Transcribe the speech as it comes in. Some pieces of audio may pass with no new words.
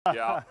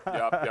Yep.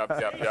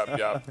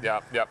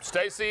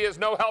 Stacy is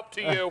no help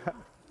to you.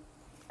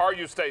 Are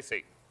you,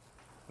 Stacy?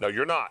 No,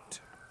 you're not.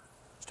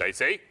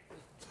 Stacy?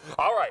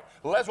 All right,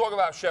 let's welcome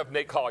out Chef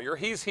Nate Collier.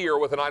 He's here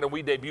with an item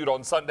we debuted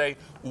on Sunday.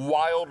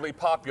 Wildly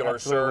popular,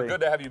 Absolutely. sir.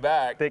 Good to have you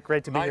back.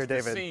 Great to be here, Nice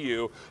David. to see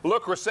you. Le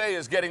Creuset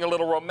is getting a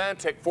little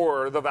romantic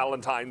for the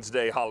Valentine's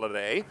Day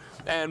holiday,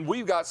 and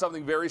we've got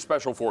something very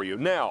special for you.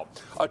 Now,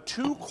 a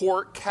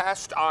 2-quart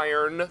cast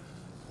iron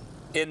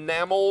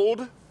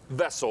enameled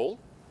vessel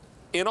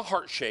in a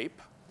heart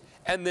shape,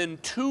 and then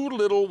 2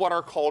 little what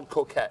are called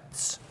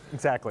coquettes.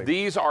 Exactly.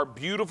 These are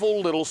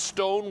beautiful little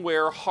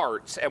stoneware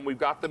hearts, and we've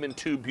got them in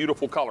 2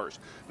 beautiful colors.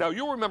 Now,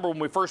 you'll remember when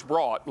we first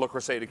brought Le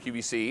Creuset to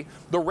QVC,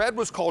 the red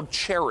was called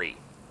cherry.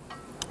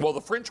 Well, the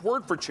French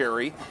word for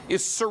cherry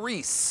is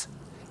cerise,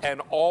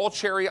 and all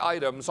cherry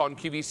items on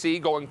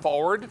QVC going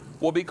forward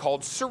will be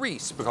called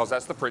cerise, because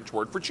that's the French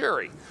word for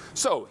cherry.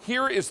 So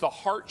here is the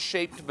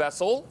heart-shaped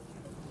vessel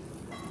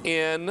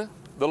in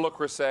the Le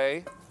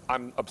Creuset.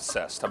 I'm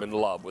obsessed. I'm in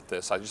love with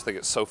this. I just think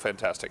it's so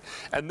fantastic.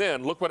 And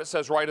then look what it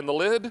says right in the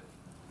lid.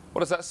 What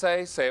does that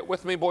say? Say it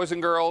with me, boys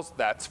and girls.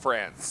 That's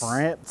France.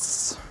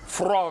 France.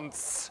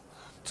 France.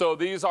 So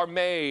these are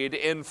made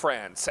in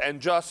France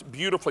and just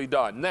beautifully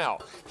done. Now,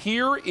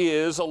 here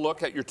is a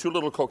look at your 2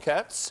 little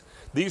coquettes.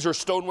 These are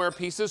stoneware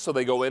pieces, so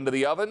they go into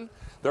the oven.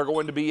 They're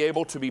going to be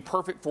able to be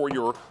perfect for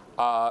your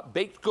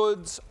baked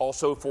goods,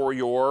 also for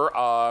your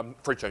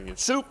French onion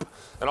soup,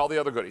 and all the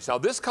other goodies. Now,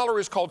 this color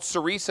is called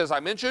cerise, as I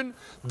mentioned.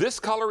 This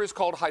color is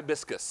called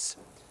hibiscus.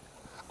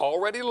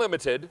 Already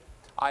limited.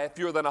 I have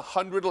fewer than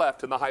 100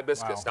 left in the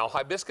hibiscus. Wow. Now,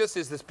 hibiscus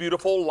is this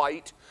beautiful,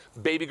 light,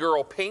 baby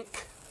girl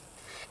pink.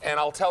 And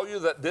I'll tell you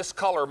that this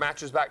color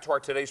matches back to our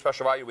today's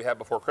special value we had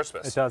before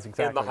Christmas. It does,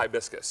 exactly. In the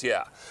hibiscus,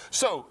 yeah.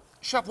 So,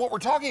 Chef, what we're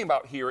talking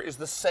about here is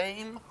the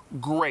same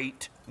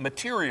great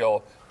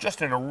material,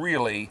 just in a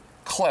really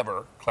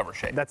clever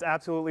shape. That's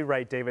absolutely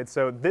right, David.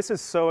 So this is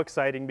so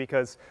exciting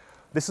because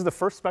this is the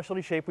first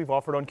specialty shape we've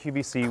offered on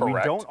QVC. Correct.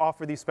 We don't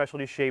offer these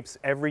specialty shapes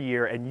every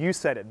year, and you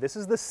said it. This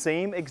is the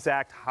same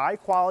exact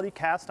high-quality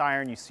cast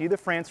iron. You see the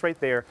France right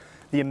there.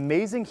 The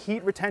amazing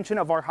heat retention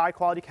of our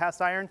high-quality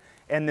cast iron,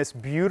 and this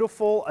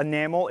beautiful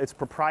enamel. It's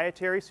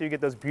proprietary, so you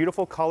get those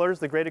beautiful colors,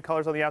 the graded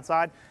colors on the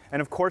outside,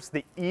 and of course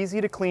the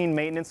easy to clean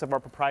maintenance of our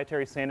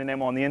proprietary sand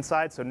enamel on the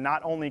inside. So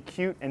not only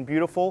cute and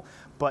beautiful,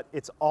 but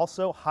it's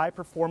also high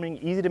performing,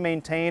 easy to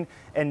maintain.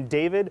 And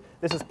David,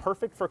 this is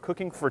perfect for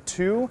cooking for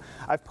 2.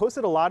 I've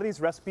posted a lot of these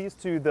recipes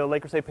to the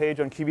Le Creuset page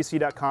on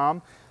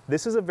QVC.com.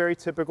 This is a very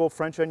typical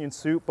French onion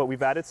soup, but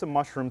we've added some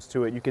mushrooms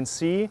to it. You can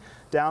see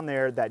down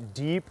there that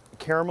deep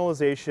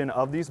caramelization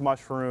of these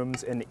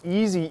mushrooms and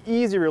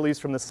easy release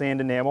from the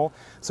sand enamel.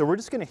 So we're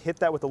just gonna hit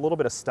that with a little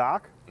bit of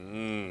stock.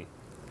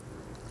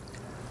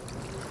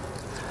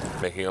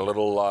 Making a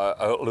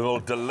little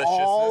deliciousness.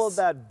 All of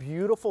that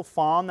beautiful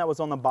foam that was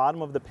on the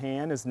bottom of the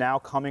pan is now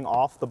coming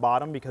off the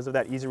bottom because of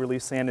that easy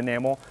release sand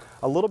enamel.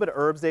 A little bit of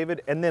herbs,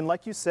 David, and then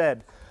like you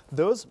said,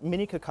 those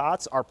mini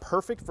cocottes are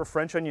perfect for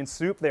French onion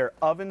soup. They're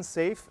oven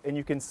safe, and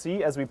you can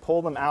see as we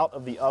pull them out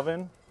of the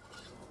oven.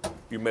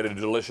 You made a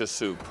delicious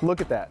soup.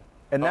 Look at that.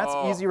 And that's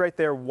easy right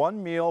there.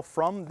 1 meal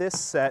from this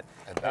set.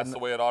 And that's the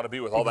way it ought to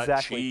be with all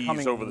that cheese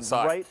coming over the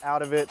side. Right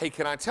out of it. Hey,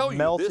 can I tell you,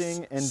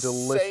 melting this and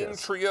delicious. same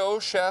trio,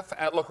 Chef,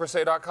 at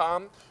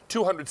LeCreuset.com,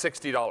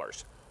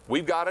 $260.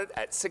 We've got it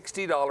at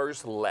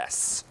 $60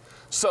 less.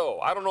 So,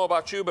 I don't know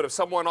about you, but if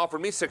someone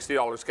offered me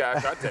 $60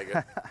 cash, I'd take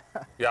it.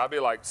 Yeah, I'd be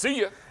like,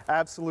 see ya.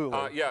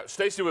 Absolutely. Yeah,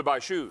 Stacy would buy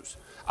shoes.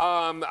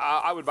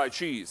 I would buy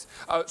cheese.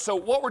 So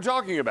what we're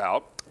talking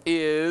about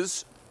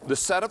is the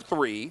set of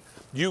 3.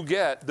 You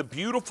get the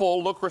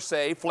beautiful Le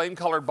Creuset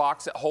flame-colored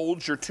box that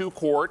holds your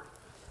 2-quart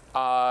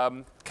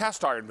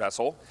cast iron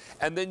vessel,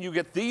 and then you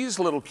get these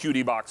little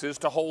cutie boxes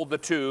to hold the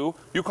 2.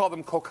 You call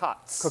them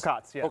cocottes.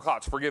 Cocottes, yes.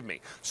 Cocottes, forgive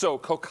me. So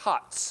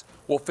cocottes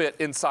will fit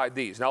inside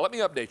these. Now let me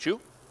update you.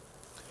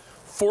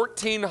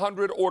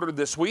 1,400 ordered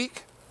this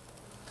week.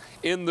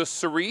 In the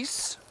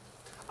cerise,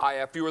 I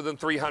have fewer than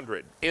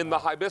 300. In the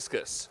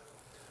hibiscus,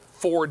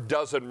 4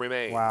 dozen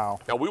remain. Wow.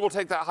 Now, we will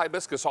take that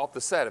hibiscus off the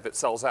set if it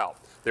sells out.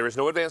 There is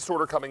no advanced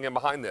order coming in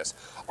behind this.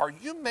 Are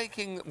you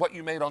making what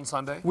you made on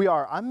Sunday? We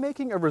are. I'm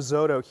making a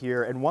risotto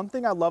here, and one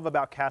thing I love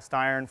about cast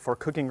iron for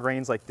cooking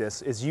grains like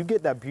this is you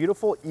get that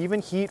beautiful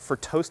even heat for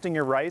toasting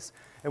your rice.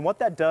 And what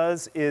that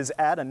does is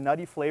add a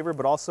nutty flavor,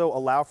 but also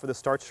allow for the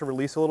starch to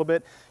release a little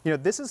bit. You know,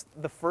 this is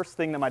the first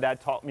thing that my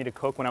dad taught me to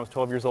cook when I was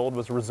 12 years old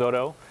was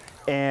risotto.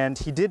 And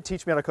he did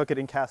teach me how to cook it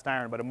in cast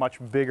iron, but a much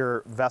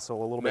bigger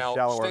vessel, a little bit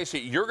shallower. Now, Stacy,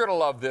 you're gonna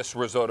love this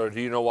risotto.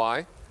 Do you know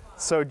why?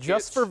 So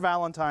just for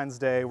Valentine's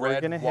Day, we're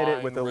gonna hit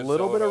it with a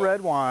little bit of red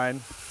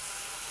wine.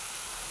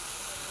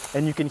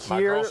 And you can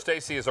hear— My girl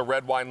Stacy is a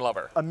red wine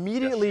lover.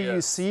 Immediately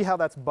you see how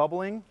that's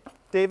bubbling.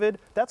 David,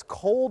 that's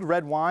cold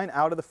red wine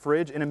out of the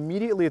fridge, and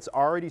immediately it's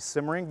already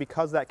simmering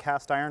because that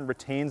cast iron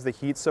retains the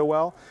heat so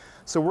well.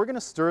 So we're gonna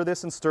stir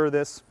this and stir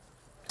this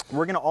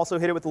We're gonna also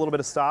hit it with a little bit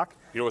of stock.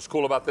 You know what's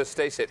cool about this,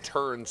 Stace? It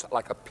turns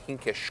like a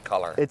pinkish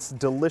color. It's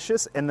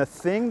delicious, and the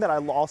thing that I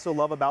also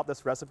love about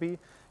this recipe,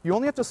 you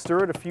only have to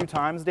stir it a few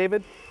times,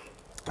 David,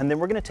 and then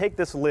we're gonna take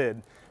this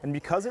lid, and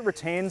because it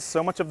retains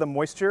so much of the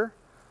moisture,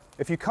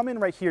 if you come in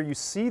right here, you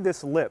see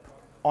this lip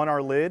on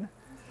our lid,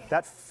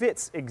 that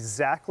fits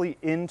exactly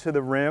into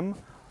the rim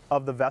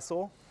of the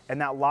vessel, and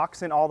that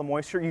locks in all the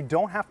moisture. You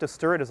don't have to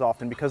stir it as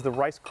often because the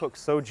rice cooks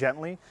so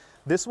gently.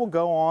 This will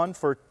go on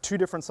for 2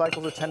 different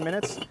cycles of 10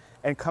 minutes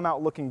and come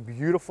out looking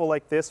beautiful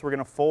like this. We're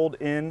gonna fold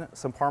in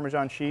some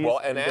Parmesan cheese.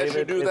 Well, and as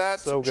David, you do that,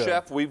 so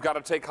Chef, we've got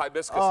to take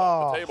hibiscus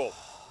off the table.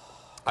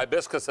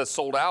 Hibiscus has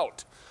sold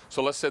out.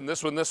 So let's send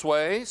this one this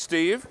way.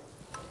 Steve,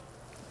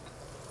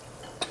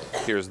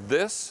 here's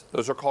this.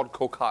 Those are called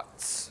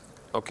cocottes.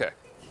 Okay,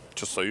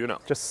 just so you know.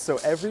 Just so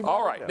everybody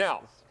All right, knows.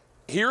 now,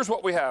 here's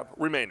what we have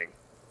remaining.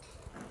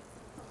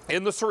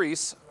 In the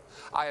cerise,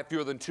 I have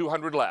fewer than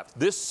 200 left.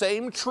 This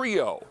same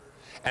trio,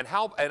 and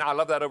I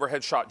love that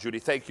overhead shot, Judy.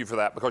 Thank you for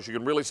that, because you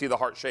can really see the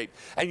heart shape.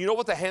 And you know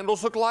what the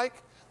handles look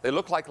like? They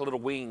look like little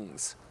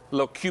wings,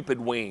 little Cupid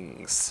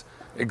wings.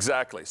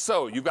 Exactly.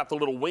 So you've got the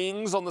little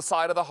wings on the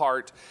side of the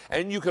heart,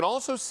 and you can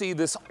also see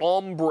this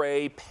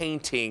ombre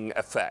painting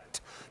effect.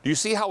 Do you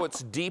see how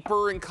it's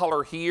deeper in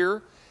color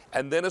here?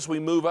 And then as we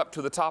move up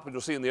to the top, and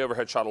you'll see in the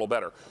overhead shot a little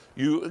better,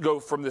 you go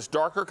from this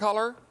darker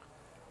color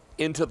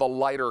into the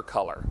lighter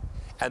color.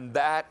 And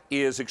that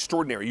is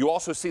extraordinary. You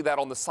also see that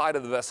on the side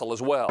of the vessel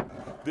as well.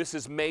 This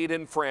is made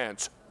in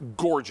France,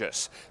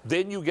 gorgeous.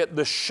 Then you get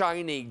the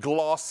shiny,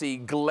 glossy,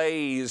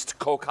 glazed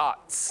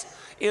cocottes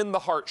in the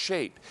heart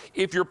shape.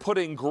 If you're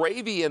putting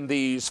gravy in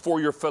these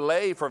for your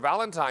filet for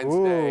Valentine's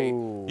Day,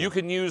 you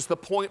can use the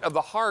point of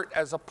the heart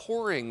as a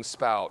pouring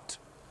spout.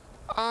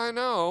 I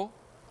know,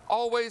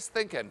 always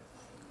thinking.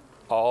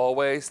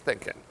 Always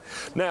thinking.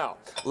 Now,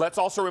 let's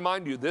also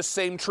remind you, this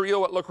same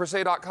trio at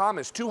LeCreuset.com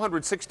is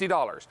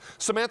 $260.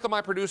 Samantha, my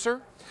producer,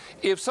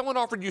 if someone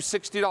offered you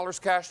 $60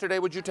 cash today,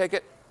 would you take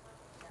it?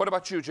 What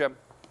about you, Jim?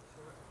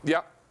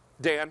 Yeah.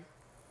 Dan,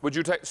 would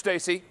you take?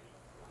 Stacy?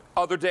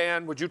 Other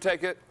Dan, would you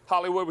take it?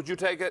 Hollywood, would you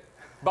take it?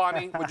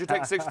 Bonnie, would you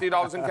take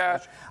 $60 in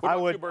cash?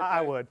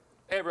 I would.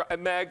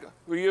 And Meg,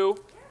 were you?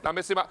 I'm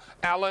missing out.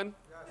 Alan?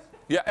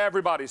 Yeah,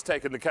 everybody's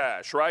taking the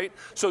cash, right?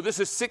 So this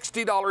is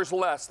 $60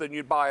 less than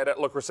you'd buy it at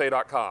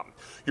LeCreuset.com.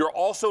 You're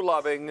also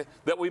loving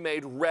that we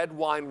made red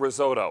wine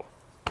risotto.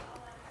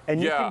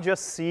 And you can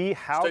just see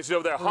how Stacey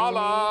over there,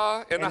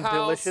 holla, in the house.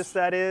 delicious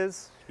that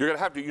is. You're gonna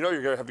have to,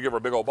 you're gonna have to give her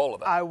a big old bowl of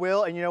that. I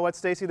will, and you know what,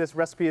 Stacey? This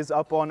recipe is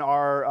up on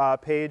our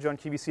page on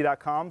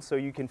QVC.com, so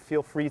you can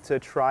feel free to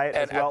try it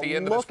as well. And at the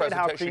end Look of this at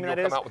how presentation, creamy you'll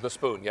that come is. out with a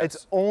spoon, yes.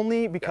 It's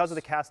only because of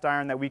the cast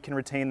iron that we can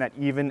retain that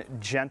even,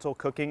 gentle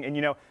cooking. And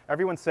you know,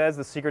 everyone says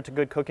the secret to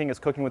good cooking is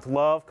cooking with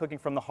love, cooking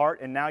from the heart,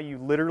 and now you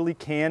literally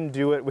can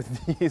do it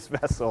with these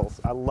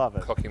vessels. I love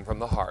it. Cooking from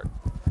the heart.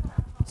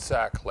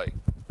 Exactly.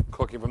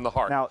 Cooking from the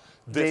heart. Now,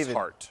 this David,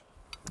 heart,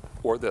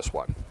 or this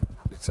one.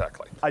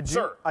 Exactly. I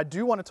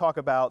do want to talk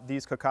about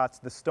these cocottes.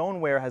 The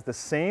stoneware has the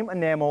same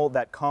enamel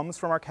that comes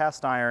from our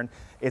cast iron.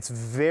 It's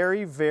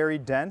very, very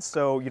dense,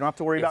 so you don't have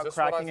to worry about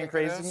cracking and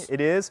crazy.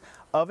 It is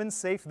oven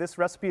safe. This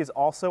recipe is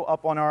also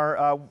up on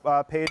our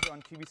page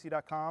on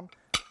QVC.com.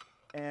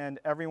 And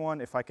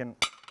everyone, if I can,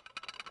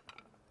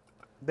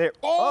 there.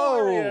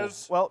 Oh, there it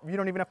is. Well, you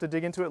don't even have to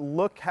dig into it.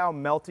 Look how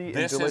melty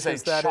and delicious that is.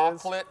 This is a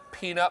chocolate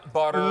peanut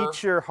butter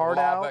Eat your heart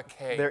lava out.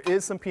 cake. There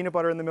is some peanut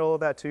butter in the middle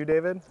of that too,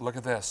 David. Look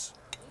at this.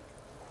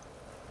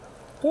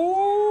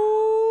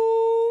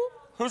 Ooh.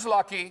 Who's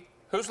lucky?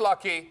 Who's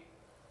lucky?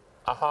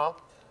 Uh-huh.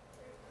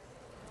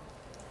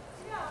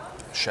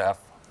 Chef,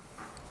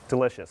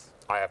 Delicious.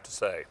 I have to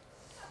say,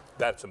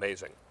 that's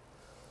amazing.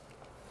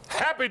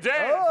 Happy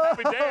dance! Oh.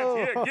 Happy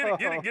dance! Yeah,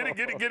 get it, get it, get it,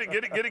 get it, get it,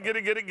 get it, get it, get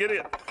it, get it, get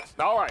it.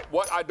 All right,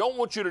 what I don't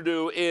want you to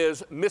do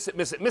is miss it,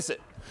 miss it, miss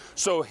it.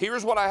 So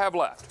here's what I have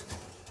left.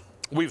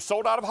 We've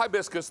sold out of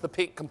hibiscus, the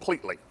pink,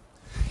 completely.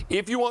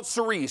 If you want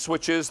cerise,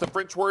 which is the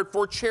French word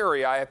for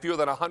cherry, I have fewer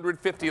than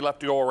 150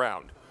 left to go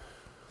around.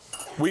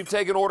 We've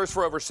taken orders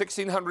for over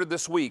 1,600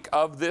 this week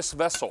of this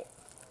vessel.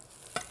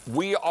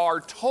 We are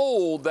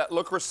told that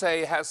Le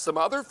Creuset has some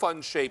other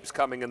fun shapes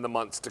coming in the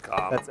months to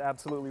come. That's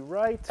absolutely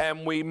right.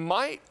 And we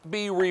might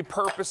be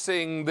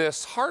repurposing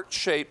this heart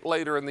shape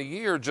later in the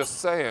year, just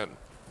saying.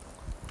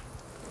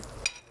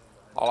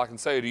 All I can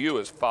say to you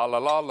is fa la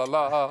la la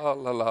la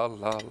la la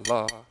la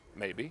la.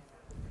 Maybe.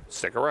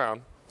 Stick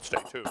around. Stay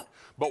tuned.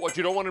 But what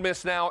you don't want to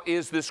miss now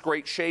is this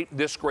great shape,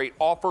 this great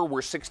offer. We're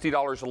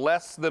 $60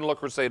 less than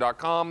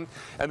LeCreuset.com.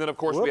 And then, of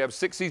course, we have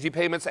 6 easy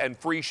payments and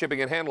free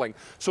shipping and handling.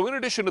 So in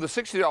addition to the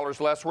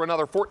 $60 less, we're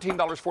another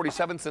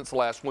 $14.47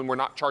 less when we're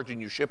not charging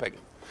you shipping.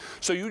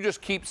 So you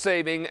just keep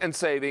saving and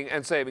saving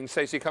and saving.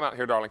 Stacey, come out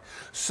here, darling.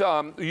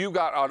 So, you've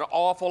got an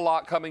awful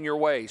lot coming your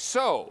way.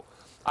 So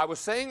I was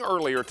saying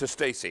earlier to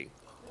Stacey,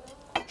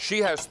 she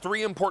has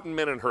 3 important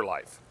men in her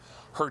life.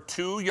 Her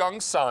 2 young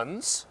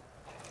sons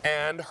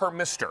and her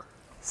mister.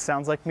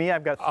 Sounds like me.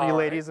 I've got 3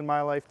 ladies in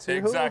my life, too.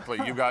 Exactly.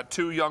 You've got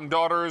 2 young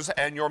daughters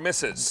and your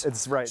missus.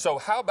 It's right. So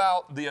how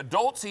about the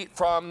adults eat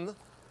from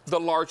the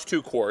large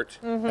 2-quart,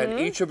 and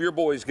each of your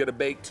boys get a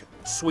baked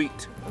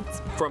sweet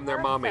from their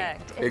mommy.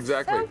 It's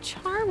Exactly. so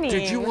charming.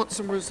 Did you want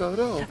some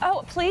risotto?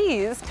 Oh,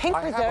 please. Pink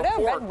I have a risotto,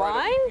 fork red right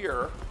wine? over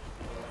here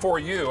for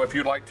you if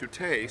you'd like to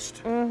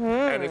taste.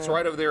 And it's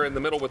right over there in the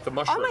middle with the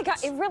mushrooms. Oh my God,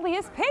 it really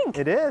is pink.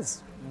 It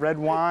is. Red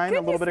wine,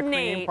 a little bit of Goodness,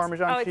 cream, Nate.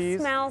 Parmesan cheese. It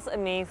smells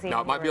amazing.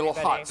 Now, it might be a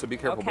little hot, so be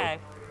careful, Okay.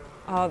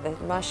 Oh, the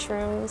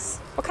mushrooms.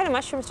 What kind of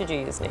mushrooms did you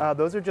use, Nate?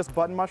 Those are just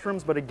button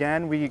mushrooms, but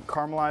again, we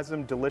caramelize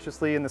them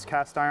deliciously in this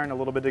cast iron, a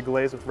little bit of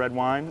glaze with red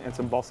wine and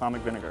some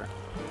balsamic vinegar.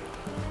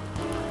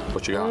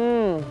 What you got?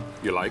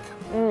 You like?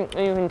 You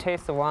can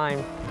taste the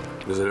wine.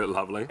 Isn't it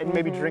lovely? And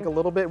maybe drink a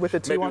little bit with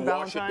it too Maybe on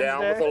wash Valentine's it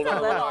down Day. with a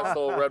little nice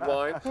little red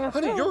wine.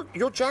 Honey,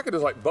 your jacket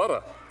is like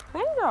butter.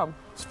 Thank you.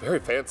 It's very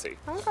fancy.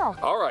 Thank you.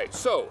 All right,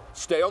 so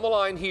stay on the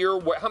line here.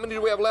 How many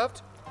do we have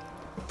left?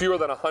 Fewer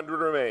than 100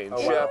 remain.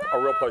 Chef, a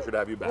real pleasure to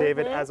have you back.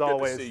 David, as Good to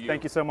always, see you.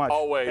 thank you so much.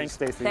 Always. Thanks,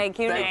 Stacy. Thank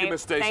you, Thank Nate. you,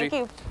 Miss Stacy. Thank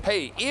you.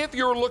 Hey, if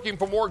you're looking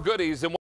for more goodies, then